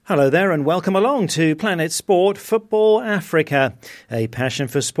Hello there and welcome along to Planet Sport Football Africa, a passion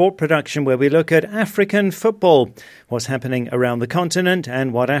for sport production where we look at African football, what's happening around the continent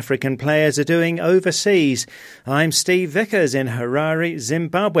and what African players are doing overseas. I'm Steve Vickers in Harare,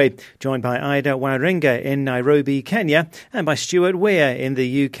 Zimbabwe, joined by Ida Waringa in Nairobi, Kenya, and by Stuart in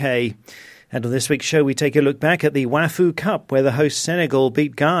the UK. And on this week's show, we take a look back at the WAFU Cup, where the host Senegal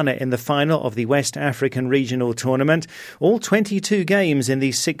beat Ghana in the final of the West African Regional Tournament. All 22 games in the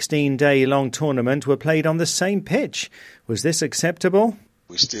 16-day-long tournament were played on the same pitch. Was this acceptable?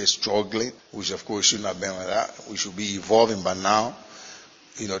 We still struggling, which of course shouldn't have been like that. We should be evolving by now.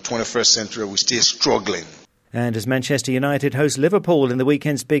 21st century, we're still struggling. And as Manchester United host Liverpool in the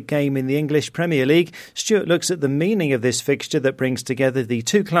weekend's big game in the English Premier League, Stuart looks at the meaning of this fixture that brings together the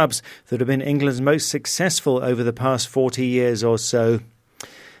two clubs that have been England's most successful over the past 40 years or so.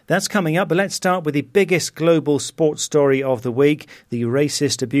 That's coming up, but let's start with the biggest global sports story of the week, the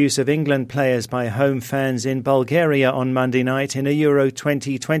racist abuse of England players by home fans in Bulgaria on Monday night in a Euro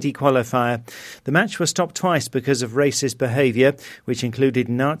 2020 qualifier. The match was stopped twice because of racist behaviour, which included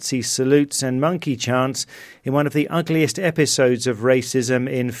Nazi salutes and monkey chants in one of the ugliest episodes of racism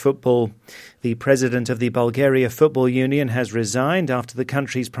in football. The president of the Bulgaria Football Union has resigned after the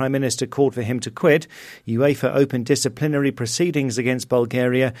country's prime minister called for him to quit. UEFA opened disciplinary proceedings against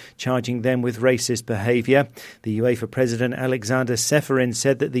Bulgaria, charging them with racist behaviour. The UEFA president Alexander Seferin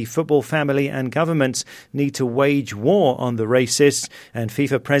said that the football family and governments need to wage war on the racists, and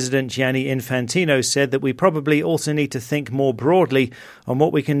FIFA president Gianni Infantino said that we probably also need to think more broadly on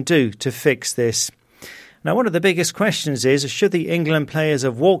what we can do to fix this. Now, one of the biggest questions is, should the England players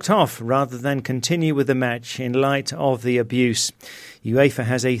have walked off rather than continue with the match in light of the abuse? UEFA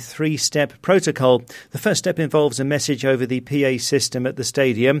has a three-step protocol. The first step involves a message over the PA system at the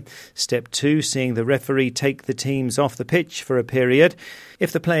stadium. Step 2, seeing the referee take the teams off the pitch for a period.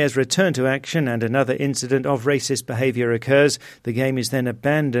 If the players return to action and another incident of racist behaviour occurs, the game is then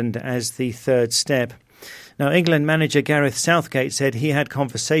abandoned as the third step. Now, England manager Gareth Southgate said he had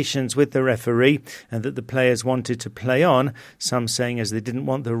conversations with the referee and that the players wanted to play on, some saying as they didn't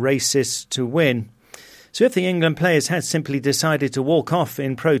want the racists to win. So if the England players had simply decided to walk off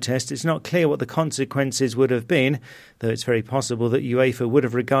in protest, it's not clear what the consequences would have been, though it's very possible that UEFA would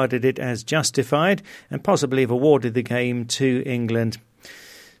have regarded it as justified and possibly have awarded the game to England.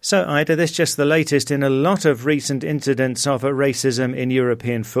 So, Ida, this is just the latest in a lot of recent incidents of racism in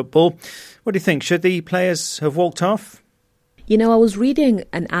European football. What do you think? Should the players have walked off? I was reading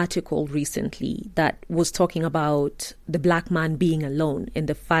an article recently that was talking about the black man being alone in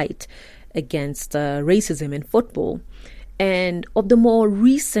the fight against racism in football. And of the more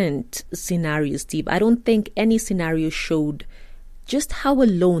recent scenarios, Steve, I don't think any scenario showed just how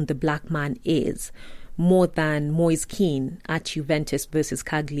alone the black man is, more than Moise Kean at Juventus versus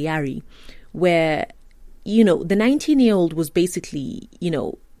Cagliari, where, the 19-year-old was basically,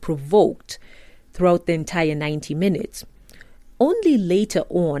 provoked throughout the entire 90 minutes. Only later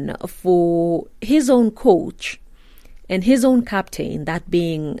on, for his own coach and his own captain, that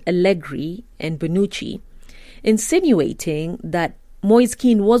being Allegri and Bonucci, insinuating that Moise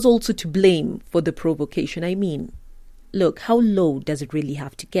Kean was also to blame for the provocation. I mean, look, how low does it really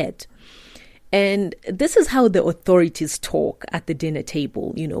have to get? And this is how the authorities talk at the dinner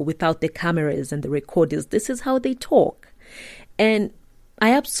table, without the cameras and the recorders. This is how they talk. And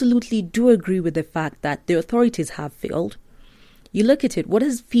I absolutely do agree with the fact that the authorities have failed. You look at it, what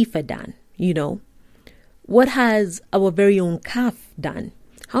has FIFA done? What has our very own CAF done?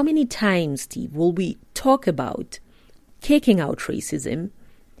 How many times, Steve, will we talk about kicking out racism?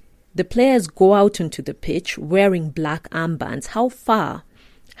 The players go out onto the pitch wearing black armbands. How far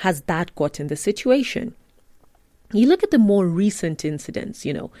has that gotten the situation? You look at the more recent incidents,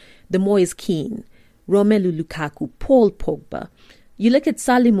 the Moise Kean, Romelu Lukaku, Paul Pogba. You look at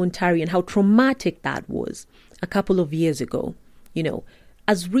Salim Muntari and how traumatic that was a couple of years ago.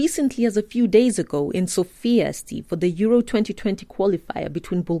 As recently as a few days ago in Sofia, Steve, for the Euro 2020 qualifier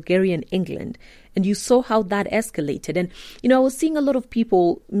between Bulgaria and England. And you saw how that escalated. And, I was seeing a lot of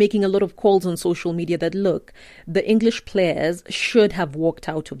people making a lot of calls on social media that, look, the English players should have walked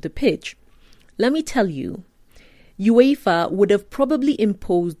out of the pitch. Let me tell you, UEFA would have probably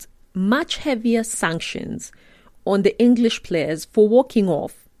imposed much heavier sanctions on the English players for walking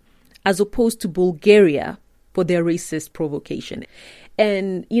off as opposed to Bulgaria for their racist provocation.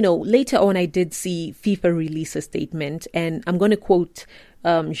 And, later on I did see FIFA release a statement, and I'm going to quote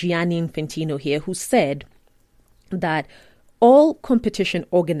Gianni Infantino here, who said that all competition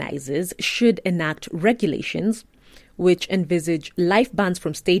organizers should enact regulations which envisage life bans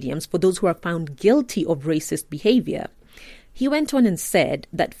from stadiums for those who are found guilty of racist behavior. He went on and said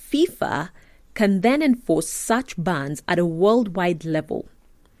that FIFA can then enforce such bans at a worldwide level.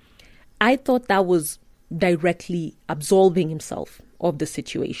 I thought that was directly absolving himself of the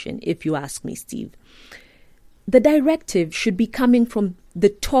situation, if you ask me, Steve. The directive should be coming from the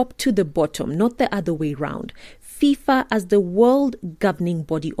top to the bottom, not the other way round. FIFA, as the world governing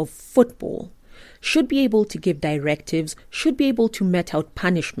body of football, should be able to give directives, should be able to mete out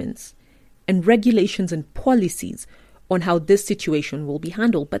punishments and regulations and policies on how this situation will be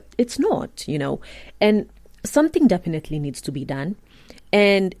handled. But it's not, and something definitely needs to be done.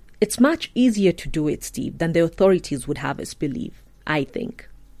 And it's much easier to do it, Steve, than the authorities would have us believe, I think.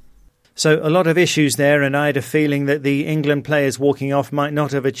 So a lot of issues there, and I had a feeling that the England players walking off might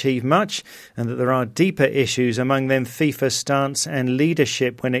not have achieved much, and that there are deeper issues, among them FIFA's stance and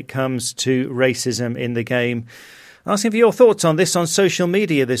leadership when it comes to racism in the game. Asking for your thoughts on this on social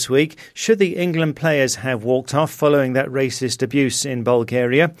media this week. Should the England players have walked off following that racist abuse in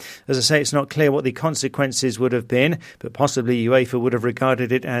Bulgaria? As I say, it's not clear what the consequences would have been, but possibly UEFA would have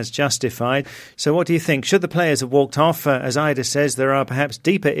regarded it as justified. So what do you think? Should the players have walked off? As Ida says, there are perhaps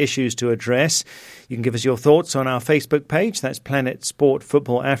deeper issues to address. You can give us your thoughts on our Facebook page. That's Planet Sport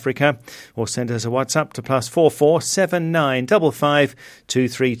Football Africa. Or send us a WhatsApp to +44 7955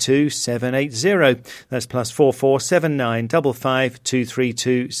 232 780. That's +44 7955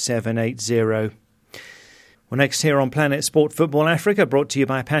 232 780. Well, next here on Planet Sport Football Africa, brought to you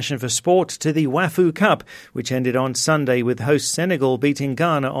by Passion for Sport, to the WAFU Cup, which ended on Sunday with host Senegal beating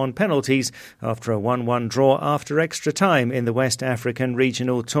Ghana on penalties after a 1-1 draw after extra time in the West African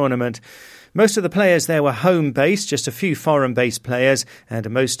Regional Tournament. Most of the players there were home-based, just a few foreign-based players, and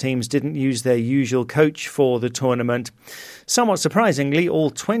most teams didn't use their usual coach for the tournament. Somewhat surprisingly, all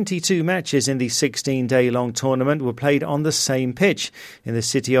 22 matches in the 16-day-long tournament were played on the same pitch in the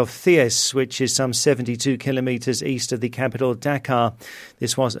city of Thiès, which is some 72 kilometres east of the capital Dakar.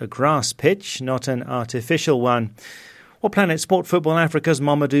 This was a grass pitch, not an artificial one. Well, Planet Sport Football Africa's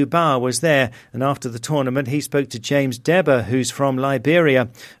Mamadou Ba was there, and after the tournament he spoke to James Deba, who's from Liberia,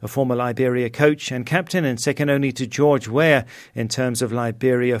 a former Liberia coach and captain, and second only to George Weah in terms of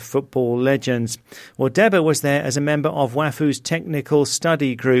Liberia football legends. Well, Deba was there as a member of WAFU's technical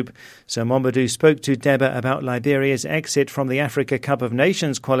study group. So Mamadou spoke to Deba about Liberia's exit from the Africa Cup of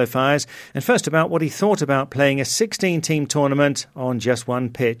Nations qualifiers, and first about what he thought about playing a 16-team tournament on just one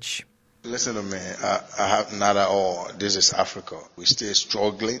pitch. Listen to me, I have not at all. This is Africa. We still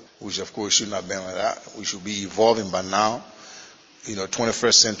struggling, which of course should not have been like that. We should be evolving by now.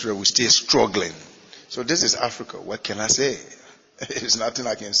 21st century, we're still struggling. So this is Africa. What can I say? There's nothing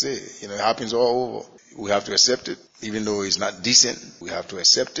I can say. It happens all over. We have to accept it, even though it's not decent. We have to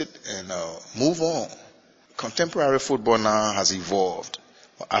accept it and move on. Contemporary football now has evolved.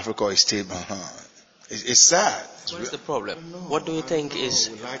 Africa is still behind. It's sad. What is the problem? What do you think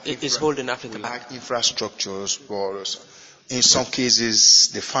is holding Africa back? Infrastructures, but in some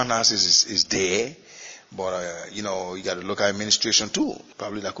cases the finances is there, but you got to look at administration too.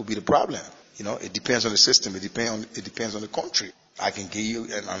 Probably that could be the problem. It depends on the system. It depends on the country. I can give you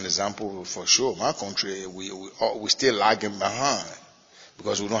an example for sure. My country, we still lagging behind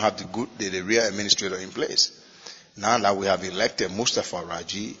because we don't have the real administrator in place. Now that we have elected Mustafa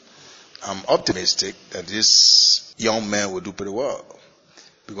Raji, I'm optimistic that this young man will do pretty well.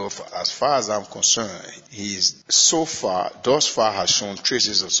 Because as far as I'm concerned, he's thus far has shown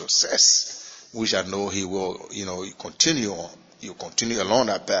traces of success, which I know he will, continue on. He'll continue along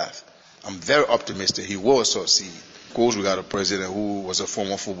that path. I'm very optimistic he will succeed. Of course, we got a president who was a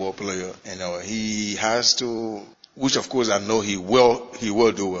former football player, and he has to, which of course I know he will do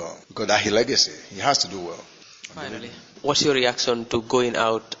well. Because that's his legacy. He has to do well. Finally, what's your reaction to going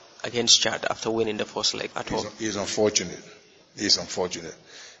out against Chad after winning the first leg at home? It's unfortunate. It's unfortunate.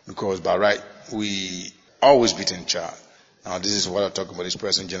 Because by right, we always beaten Chad. Now this is what I'm talking about, this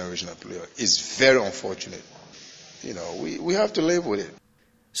present generation of player. It's very unfortunate. We have to live with it.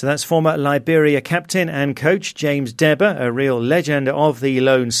 So that's former Liberia captain and coach James Deba, a real legend of the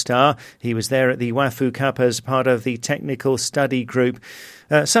Lone Star. He was there at the WAFU Cup as part of the technical study group.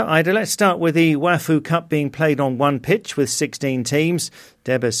 So, Ida, let's start with the WAFU Cup being played on one pitch with 16 teams.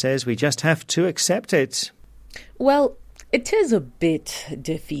 Deba says we just have to accept it. Well, it is a bit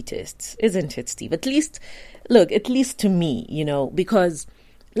defeatist, isn't it, Steve? At least to me, because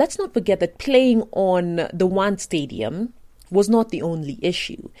let's not forget that playing on the one stadium was not the only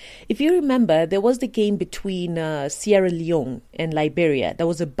issue. If you remember, there was the game between Sierra Leone and Liberia that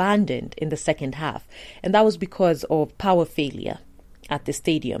was abandoned in the second half, and that was because of power failure at the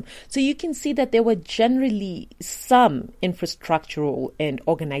stadium. So you can see that there were generally some infrastructural and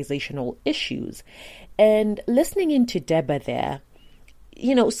organizational issues. And listening into Deba there,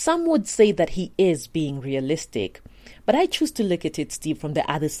 some would say that he is being realistic, but I choose to look at it, Steve, from the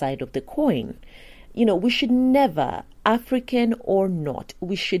other side of the coin. We should never, African or not,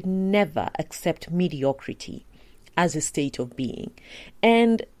 we should never accept mediocrity as a state of being.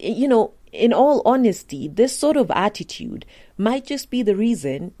 And, in all honesty, this sort of attitude might just be the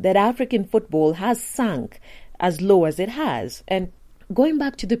reason that African football has sunk as low as it has. And going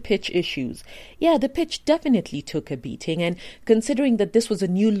back to the pitch issues, the pitch definitely took a beating. And considering that this was a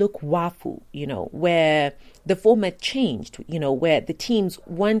new look WAFU, where the format changed, where the teams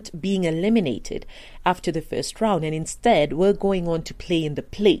weren't being eliminated after the first round and instead were going on to play in the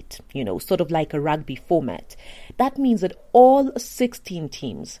plate, sort of like a rugby format. That means that all 16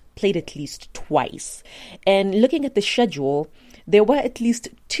 teams played at least twice. And looking at the schedule, there were at least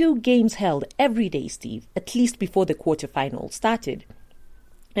 2 games held every day, Steve, at least before the quarterfinals started.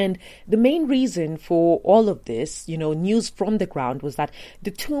 And the main reason for all of this, news from the ground, was that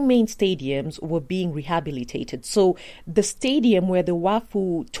the 2 main stadiums were being rehabilitated. So the stadium where the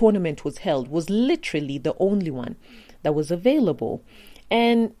WAFU tournament was held was literally the only one that was available.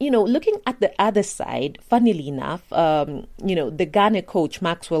 And, looking at the other side, funnily enough, the Ghana coach,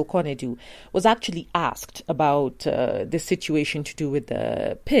 Maxwell Konadu, was actually asked about the situation to do with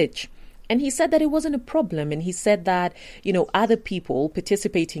the pitch. And he said that it wasn't a problem. And he said that, other people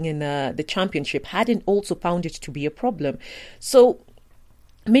participating in the championship hadn't also found it to be a problem. So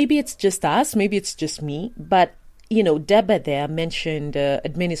maybe it's just us, maybe it's just me. But, Deba there mentioned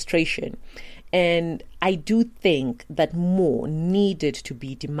administration. And I do think that more needed to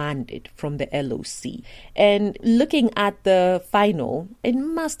be demanded from the LOC. And looking at the final, it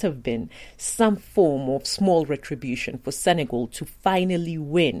must have been some form of small retribution for Senegal to finally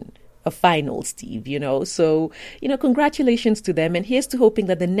win a final, Steve, So, congratulations to them. And here's to hoping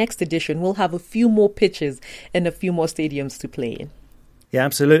that the next edition will have a few more pitches and a few more stadiums to play in. Yeah,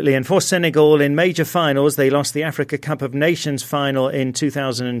 absolutely. And for Senegal, in major finals, they lost the Africa Cup of Nations final in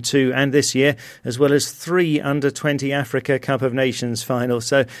 2002 and this year, as well as 3 under-20 Africa Cup of Nations finals.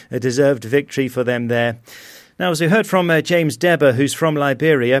 So a deserved victory for them there. Now, as we heard from James Deba, who's from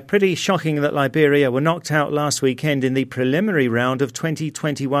Liberia, pretty shocking that Liberia were knocked out last weekend in the preliminary round of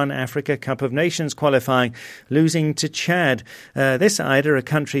 2021 Africa Cup of Nations qualifying, losing to Chad. This side are a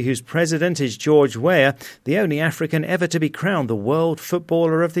country whose president is George Weah, the only African ever to be crowned the World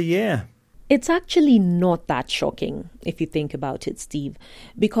Footballer of the Year. It's actually not that shocking, if you think about it, Steve,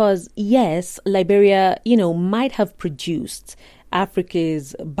 because, yes, Liberia, might have produced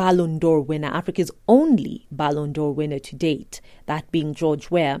Africa's Ballon d'Or winner, Africa's only Ballon d'Or winner to date, that being George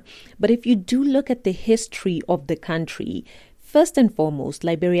Weah. But if you do look at the history of the country, first and foremost,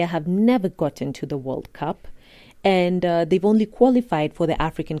 Liberia have never gotten to the World Cup. And they've only qualified for the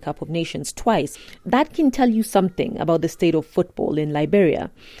African Cup of Nations twice. That can tell you something about the state of football in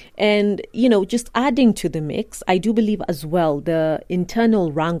Liberia. And, just adding to the mix, I do believe as well the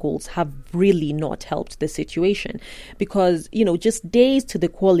internal wrangles have really not helped the situation. Because, just days to the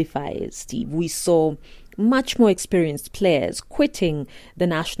qualifiers, Steve, we saw much more experienced players quitting the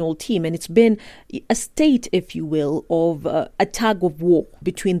national team. And it's been a state, if you will, of a tug of war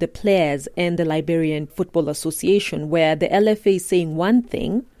between the players and the Liberian Football Association, where the LFA is saying one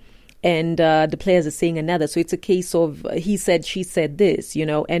thing and the players are saying another. So it's a case of he said, she said this,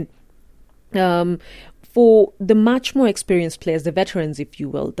 and for the much more experienced players, the veterans, if you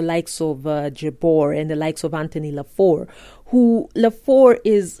will, the likes of Jabor and the likes of Anthony Lafour, who Lafour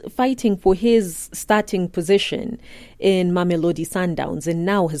is fighting for his starting position in Mamelodi Sundowns and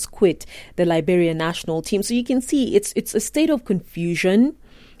now has quit the Liberian national team. So you can see it's a state of confusion,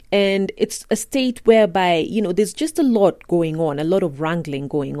 and it's a state whereby, there's just a lot going on, a lot of wrangling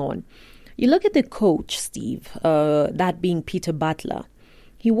going on. You look at the coach, Steve, that being Peter Butler.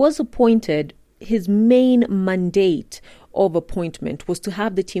 He was appointed. His main mandate of appointment was to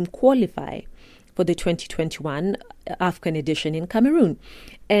have the team qualify for the 2021 African edition in Cameroon.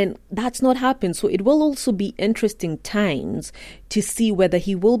 And that's not happened. So it will also be interesting times to see whether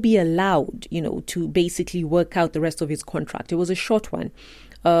he will be allowed, to basically work out the rest of his contract. It was a short one.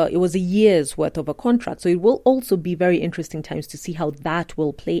 It was a year's worth of a contract. So it will also be very interesting times to see how that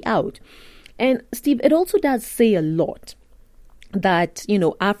will play out. And Steve, it also does say a lot that,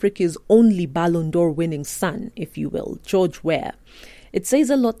 Africa's only Ballon d'Or winning son, if you will, George Weah. It says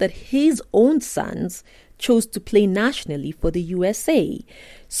a lot that his own sons chose to play nationally for the USA.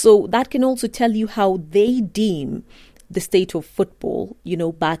 So that can also tell you how they deem the state of football,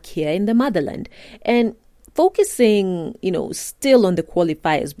 back here in the motherland. And focusing, still on the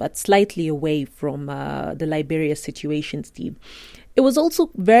qualifiers, but slightly away from the Liberia situation, Steve. It was also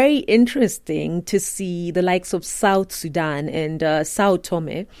very interesting to see the likes of South Sudan and Sao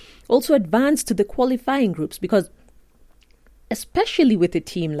Tome also advance to the qualifying groups, because especially with a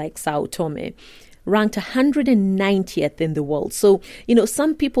team like Sao Tome, ranked 190th in the world. So,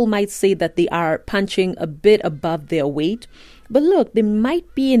 some people might say that they are punching a bit above their weight. But look, they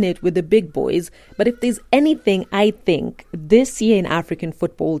might be in it with the big boys. But if there's anything I think this year in African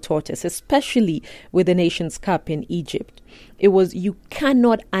football taught us, especially with the Nations Cup in Egypt, it was you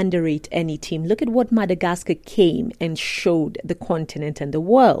cannot underrate any team. Look at what Madagascar came and showed the continent and the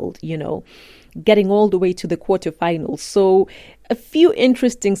world, getting all the way to the quarterfinals. So a few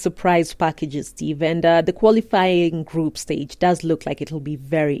interesting surprise packages, Steve. And the qualifying group stage does look like it'll be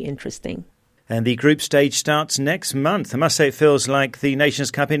very interesting. And the group stage starts next month. I must say it feels like the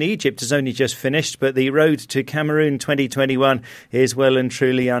Nations Cup in Egypt has only just finished, but the road to Cameroon 2021 is well and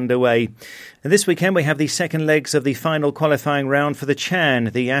truly underway. And this weekend we have the second legs of the final qualifying round for the CHAN,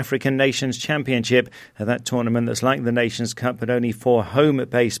 the African Nations Championship. That tournament that's like the Nations Cup but only for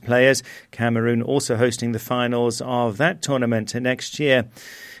home-based players. Cameroon also hosting the finals of that tournament next year.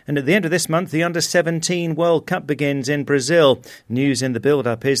 And at the end of this month, the Under-17 World Cup begins in Brazil. News in the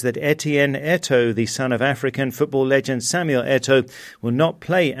build-up is that Etienne Eto'o, the son of African football legend Samuel Eto'o, will not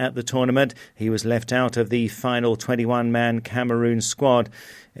play at the tournament. He was left out of the final 21-man Cameroon squad.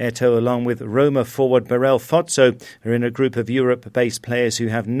 Eto'o, along with Roma forward Barel Fotso, are in a group of Europe-based players who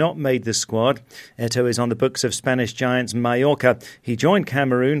have not made the squad. Eto'o is on the books of Spanish giants Mallorca. He joined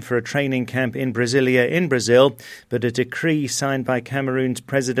Cameroon for a training camp in Brasilia in Brazil, but a decree signed by Cameroon's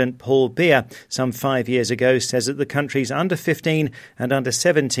President Paul Biya some 5 years ago says that the country's under-15 and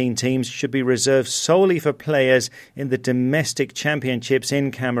under-17 teams should be reserved solely for players in the domestic championships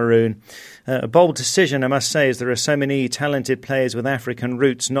in Cameroon. A bold decision, I must say, as there are so many talented players with African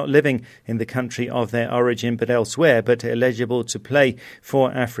roots not living in the country of their origin but elsewhere, but eligible to play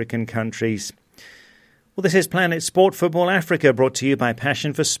for African countries. Well, this is Planet Sport Football Africa, brought to you by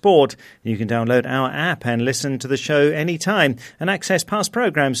Passion for Sport. You can download our app and listen to the show anytime and access past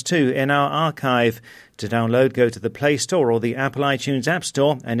programmes too in our archive. To download, go to the Play Store or the Apple iTunes App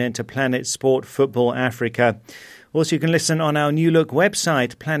Store and enter Planet Sport Football Africa. Also, you can listen on our new look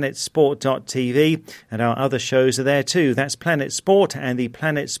website, planetsport.tv, and our other shows are there too. That's Planet Sport and the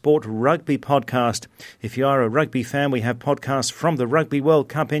Planet Sport Rugby podcast. If you are a rugby fan, we have podcasts from the Rugby World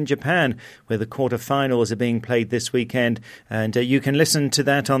Cup in Japan, where the quarterfinals are being played this weekend. And you can listen to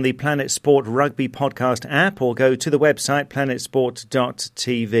that on the Planet Sport Rugby podcast app or go to the website,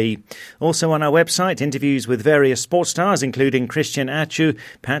 planetsport.tv. Also on our website, interviews with various sports stars, including Christian Atsu,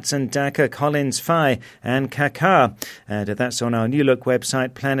 Patson Daka, Collins Fye, and Kaká. And that's on our new look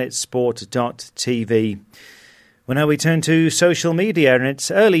website, planetsport.tv. Well, now we turn to social media, and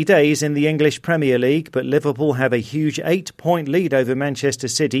it's early days in the English Premier League, but Liverpool have a huge 8-point lead over Manchester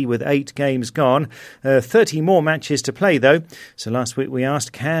City with 8 games gone. 30 more matches to play, though. So last week we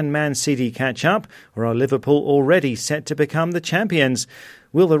asked, can Man City catch up, or are Liverpool already set to become the champions?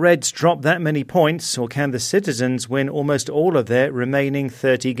 Will the Reds drop that many points, or can the Citizens win almost all of their remaining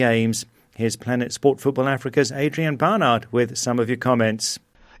 30 games? Here's Planet Sport Football Africa's Adrian Barnard with some of your comments.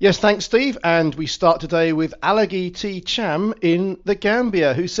 Yes, thanks, Steve. And we start today with Alagi T. Cham in the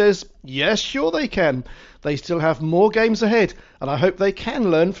Gambia, who says, yes, sure they can. They still have more games ahead, and I hope they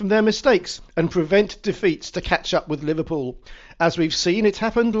can learn from their mistakes and prevent defeats to catch up with Liverpool. As we've seen, it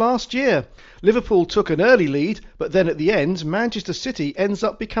happened last year. Liverpool took an early lead, but then at the end, Manchester City ends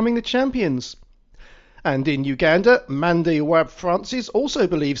up becoming the champions. And in Uganda, Mande Wab Francis also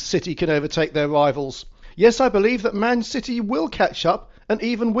believes City can overtake their rivals. Yes, I believe that Man City will catch up and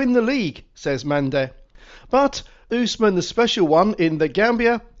even win the league, says Mande. But Usman, the special one in the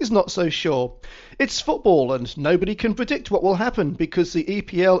Gambia, is not so sure. It's football and nobody can predict what will happen because the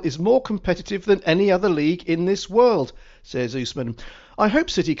EPL is more competitive than any other league in this world, says Usman. I hope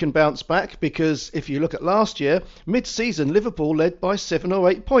City can bounce back because if you look at last year, mid-season Liverpool led by 7 or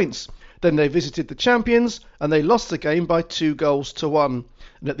 8 points. Then they visited the champions and they lost the game by 2-1.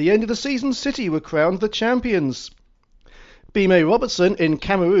 And at the end of the season, City were crowned the champions. Bime Robertson in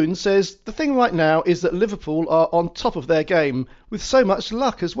Cameroon says the thing right now is that Liverpool are on top of their game, with so much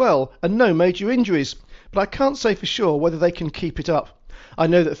luck as well and no major injuries. But I can't say for sure whether they can keep it up. I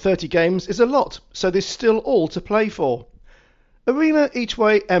know that 30 games is a lot, so there's still all to play for. Arena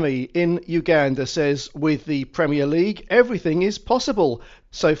Ichwe Emi in Uganda says, with the Premier League, everything is possible.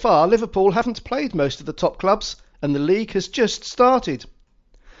 So far, Liverpool haven't played most of the top clubs, and the league has just started.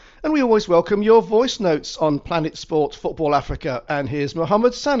 And we always welcome your voice notes on Planet Sport Football Africa. And here's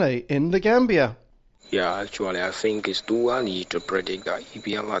Mohamed Sane in the Gambia. Yeah, actually, I think it's too early to predict the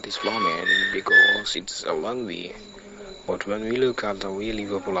EPL at this moment because it's a long way. But when we look at the way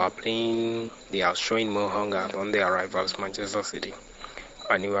Liverpool are playing, they are showing more hunger than their rivals Manchester City.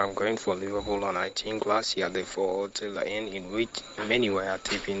 Anyway, I'm going for Liverpool, and I think last year they fought till the end, in which many were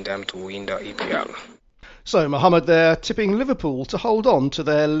tipping them to win the EPL. So Mohammed there tipping Liverpool to hold on to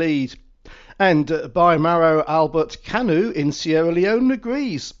their lead. And Baimaro Albert Kanu in Sierra Leone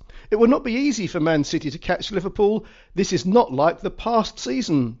agrees. It will not be easy for Man City to catch Liverpool. This is not like the past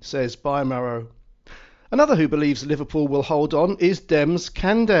season, says Baimaro. Another who believes Liverpool will hold on is Dems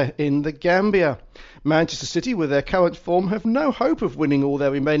Kande in the Gambia. Manchester City, with their current form, have no hope of winning all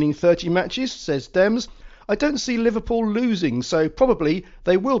their remaining 30 matches, says Dems. I don't see Liverpool losing, so probably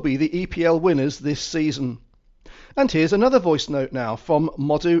they will be the EPL winners this season. And here's another voice note now from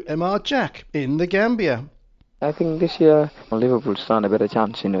Modu Emar Jack in the Gambia. I think this year Liverpool stand a better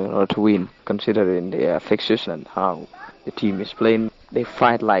chance in order to win, considering their fixtures and how the team is playing. They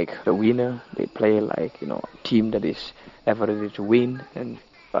fight like a winner. They play like a team that is ever ready to win. And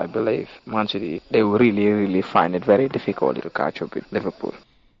I believe Man City, they will really find it very difficult to catch up with Liverpool.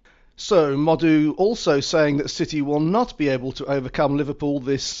 So Modu also saying that City will not be able to overcome Liverpool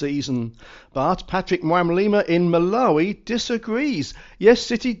this season. But Patrick Mwamlima in Malawi disagrees. Yes,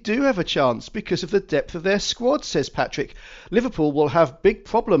 City do have a chance because of the depth of their squad, says Patrick. Liverpool will have big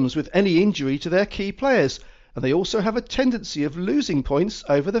problems with any injury to their key players, and they also have a tendency of losing points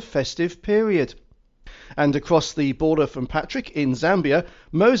over the festive period. And across the border from Patrick in Zambia,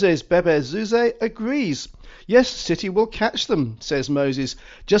 Moses Bebe Zuze agrees. Yes, City will catch them, says Moses.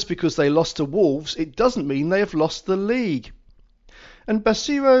 Just because they lost to Wolves, it doesn't mean they have lost the league. And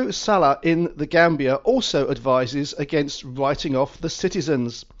Basiro Salah in the Gambia also advises against writing off the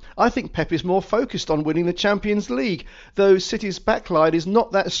Citizens. I think Pep is more focused on winning the Champions League, though City's backline is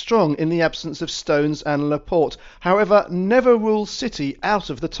not that strong in the absence of Stones and Laporte. However, never rule City out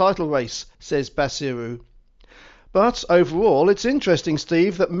of the title race, says Basiru. But overall, it's interesting,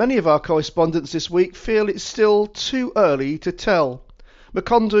 Steve, that many of our correspondents this week feel it's still too early to tell.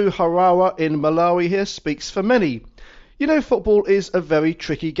 Makondu Harawa in Malawi here speaks for many. Football is a very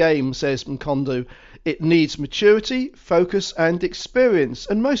tricky game, says Makondu. It needs maturity, focus and experience,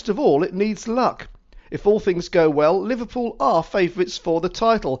 and most of all, it needs luck. If all things go well, Liverpool are favourites for the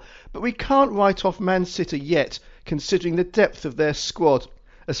title, but we can't write off Man City yet, considering the depth of their squad.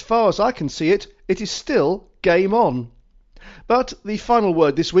 As far as I can see it, it is still game on. But the final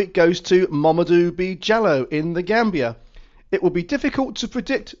word this week goes to Mamadou B. Jallo in the Gambia. It will be difficult to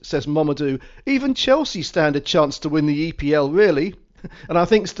predict, says Mamadou. Even Chelsea stand a chance to win the EPL, really. And I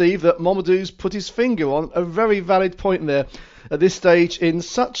think, Steve, that Mamadou's put his finger on a very valid point there. At this stage, in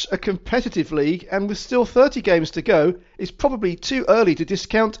such a competitive league, and with still 30 games to go, it's probably too early to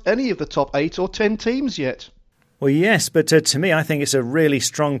discount any of the top 8 or 10 teams yet. Well, yes, but to me, I think it's a really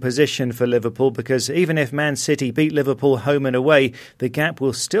strong position for Liverpool because even if Man City beat Liverpool home and away, the gap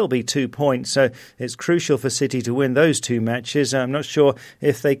will still be 2 points. So it's crucial for City to win those 2 matches. I'm not sure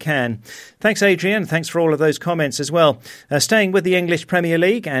if they can. Thanks, Adrian. Thanks for all of those comments as well. Staying with the English Premier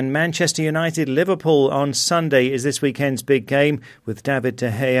League, and Manchester United Liverpool on Sunday is this weekend's big game, with David De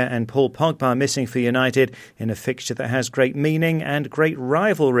Gea and Paul Pogba missing for United in a fixture that has great meaning and great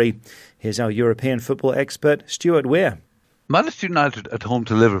rivalry. Here's our European football expert, Stuart Weir. Manchester United at home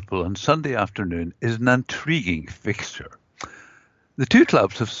to Liverpool on Sunday afternoon is an intriguing fixture. The two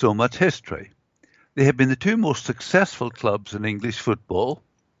clubs have so much history. They have been the two most successful clubs in English football.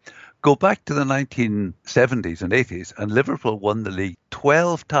 Go back to the 1970s and 80s, and Liverpool won the league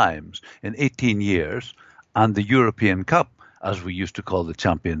 12 times in 18 years, and the European Cup, as we used to call the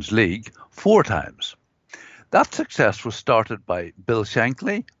Champions League, 4 times. That success was started by Bill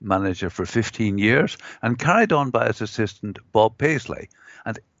Shankly, manager for 15 years, and carried on by his assistant Bob Paisley.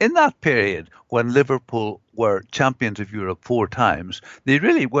 And in that period, when Liverpool were champions of Europe 4 times, they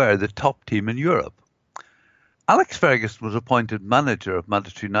really were the top team in Europe. Alex Ferguson was appointed manager of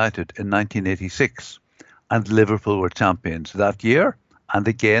Manchester United in 1986, and Liverpool were champions that year and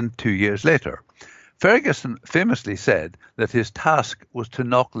again 2 years later. Ferguson famously said that his task was to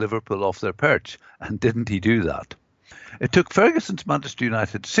knock Liverpool off their perch, and didn't he do that? It took Ferguson's Manchester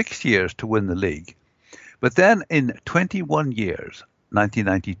United 6 years to win the league, but then in 21 years,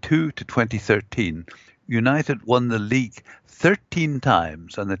 1992 to 2013, United won the league 13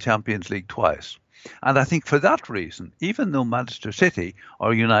 times and the Champions League twice. And I think for that reason, even though Manchester City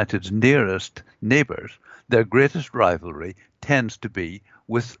are United's nearest neighbours, their greatest rivalry tends to be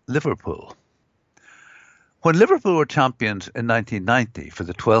with Liverpool. When Liverpool were champions in 1990 for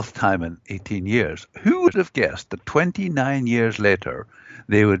the 12th time in 18 years, who would have guessed that 29 years later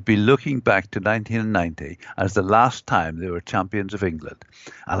they would be looking back to 1990 as the last time they were champions of England?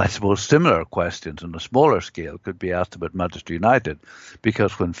 And I suppose similar questions on a smaller scale could be asked about Manchester United,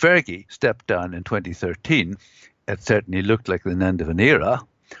 because when Fergie stepped down in 2013, it certainly looked like the end of an era.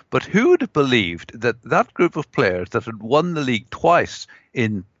 But who would have believed that that group of players that had won the league twice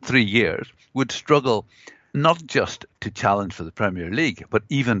in 3 years would struggle not just to challenge for the Premier League, but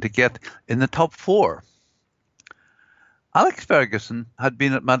even to get in the top 4? Alex Ferguson had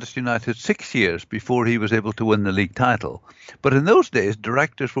been at Manchester United 6 years before he was able to win the league title. But in those days,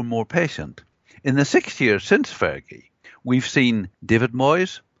 directors were more patient. In the 6 years since Fergie, we've seen David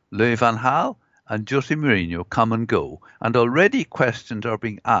Moyes, Louis van Gaal and Jose Mourinho come and go, and already questions are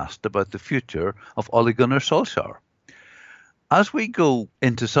being asked about the future of Ole Gunnar Solskjaer. As we go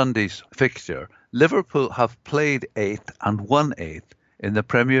into Sunday's fixture, Liverpool have played 8th and won 8th in the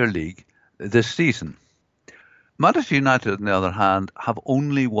Premier League this season. Manchester United, on the other hand, have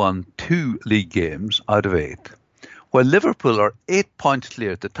only won 2 league games out of 8. While Liverpool are 8 points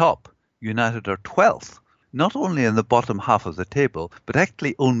clear at the top, United are 12th, not only in the bottom half of the table, but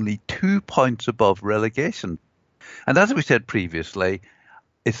actually only 2 points above relegation. And as we said previously,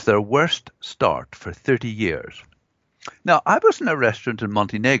 it's their worst start for 30 years. Now, I was in a restaurant in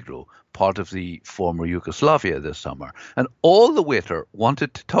Montenegro, part of the former Yugoslavia, this summer, and all the waiter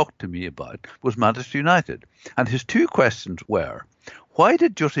wanted to talk to me about was Manchester United. And his 2 questions were, why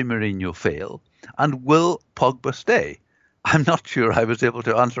did Jose Mourinho fail? And will Pogba stay? I'm not sure I was able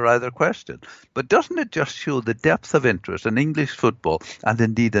to answer either question, but doesn't it just show the depth of interest in English football and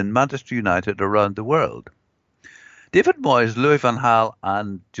indeed in Manchester United around the world? David Moyes, Louis van Gaal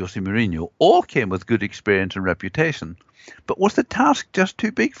and Jose Mourinho all came with good experience and reputation, but was the task just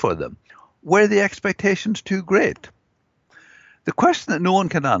too big for them? Were the expectations too great? The question that no one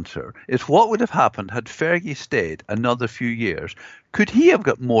can answer is what would have happened had Fergie stayed another few years. Could he have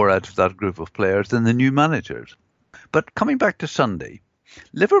got more out of that group of players than the new managers? But coming back to Sunday,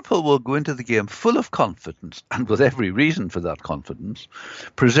 Liverpool will go into the game full of confidence and with every reason for that confidence,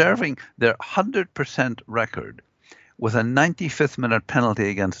 preserving their 100% record with a 95th minute penalty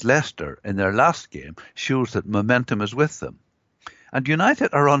against Leicester in their last game shows that momentum is with them. And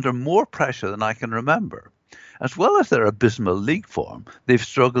United are under more pressure than I can remember. As well as their abysmal league form, they've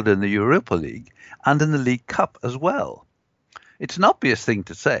struggled in the Europa League and in the League Cup as well. It's an obvious thing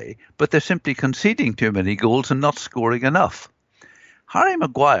to say, but they're simply conceding too many goals and not scoring enough. Harry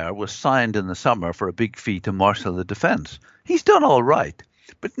Maguire was signed in the summer for a big fee to marshal the defence. He's done all right,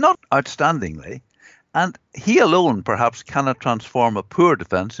 but not outstandingly, and he alone perhaps cannot transform a poor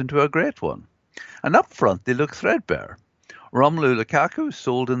defence into a great one. And up front they look threadbare. Romelu Lukaku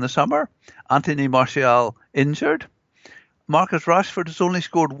sold in the summer, Anthony Martial injured. Marcus Rashford has only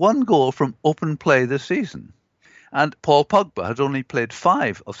scored 1 goal from open play this season. And Paul Pogba has only played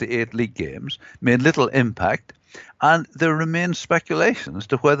 5 of the 8 league games, made little impact, and there remains speculation as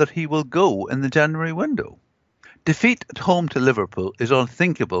to whether he will go in the January window. Defeat at home to Liverpool is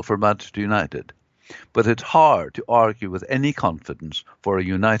unthinkable for Manchester United, but it's hard to argue with any confidence for a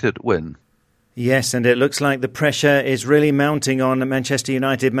United win. Yes, and it looks like the pressure is really mounting on Manchester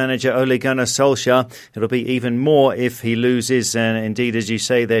United manager Ole Gunnar Solskjaer. It'll be even more if he loses. And indeed, as you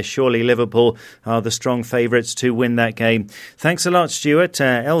say there, surely Liverpool are the strong favourites to win that game. Thanks a lot, Stuart.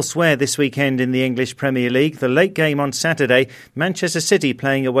 Elsewhere this weekend in the English Premier League, the late game on Saturday, Manchester City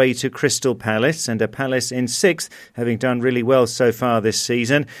playing away to Crystal Palace, and a Palace in 6th, having done really well so far this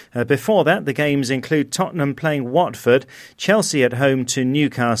season. Before that, the games include Tottenham playing Watford, Chelsea at home to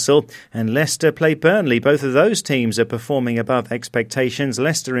Newcastle, and Leicester play Burnley. Both of those teams are performing above expectations.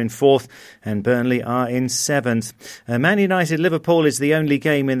 Leicester in 4th and Burnley are in 7th. Man United Liverpool is the only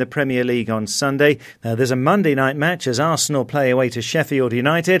game in the Premier League on Sunday. There's a Monday night match as Arsenal play away to Sheffield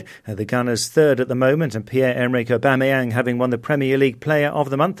United. The Gunners 3rd at the moment, and Pierre-Emerick Aubameyang having won the Premier League Player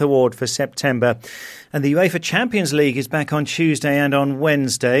of the Month award for September. And the UEFA Champions League is back on Tuesday and on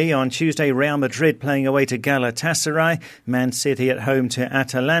Wednesday. On Tuesday, Real Madrid playing away to Galatasaray, Man City at home to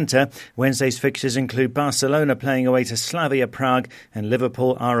Atalanta. Wednesday's fixtures include Barcelona playing away to Slavia Prague, and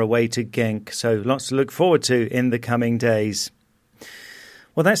Liverpool are away to Genk. So lots to look forward to in the coming days.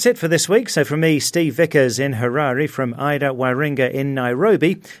 Well, that's it for this week. So from me, Steve Vickers in Harare, from Ida Waringa in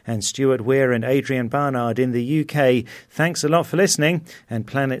Nairobi, and Stuart Weir and Adrian Barnard in the UK, thanks a lot for listening. And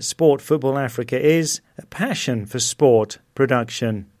Planet Sport Football Africa is a passion for sport production.